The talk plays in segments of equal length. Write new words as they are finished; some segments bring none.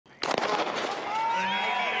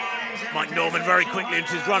Mike Norman very quickly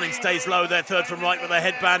into his running, stays low there, third from right with a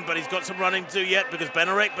headband, but he's got some running to do yet because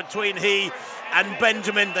Benerick between he and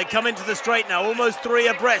Benjamin. They come into the straight now, almost 3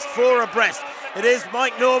 abreast, 4 abreast. It is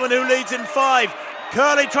Mike Norman who leads in 5.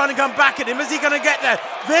 Kerley trying to come back at him. Is he going to get there?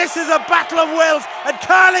 This is a battle of wills, and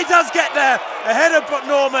Kerley does get there ahead of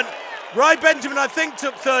Norman. Ry Benjamin, I think,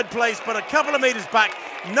 took 3rd place, but a couple of metres back.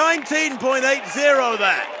 19.80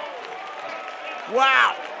 there.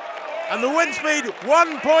 Wow. And the wind speed,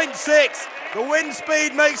 1.6. The wind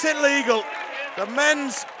speed makes it legal. The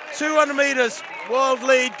men's 200 metres world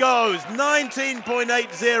lead goes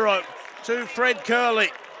 19.80 to Fred Kerley.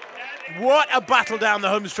 What a battle down the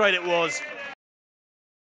home straight it was.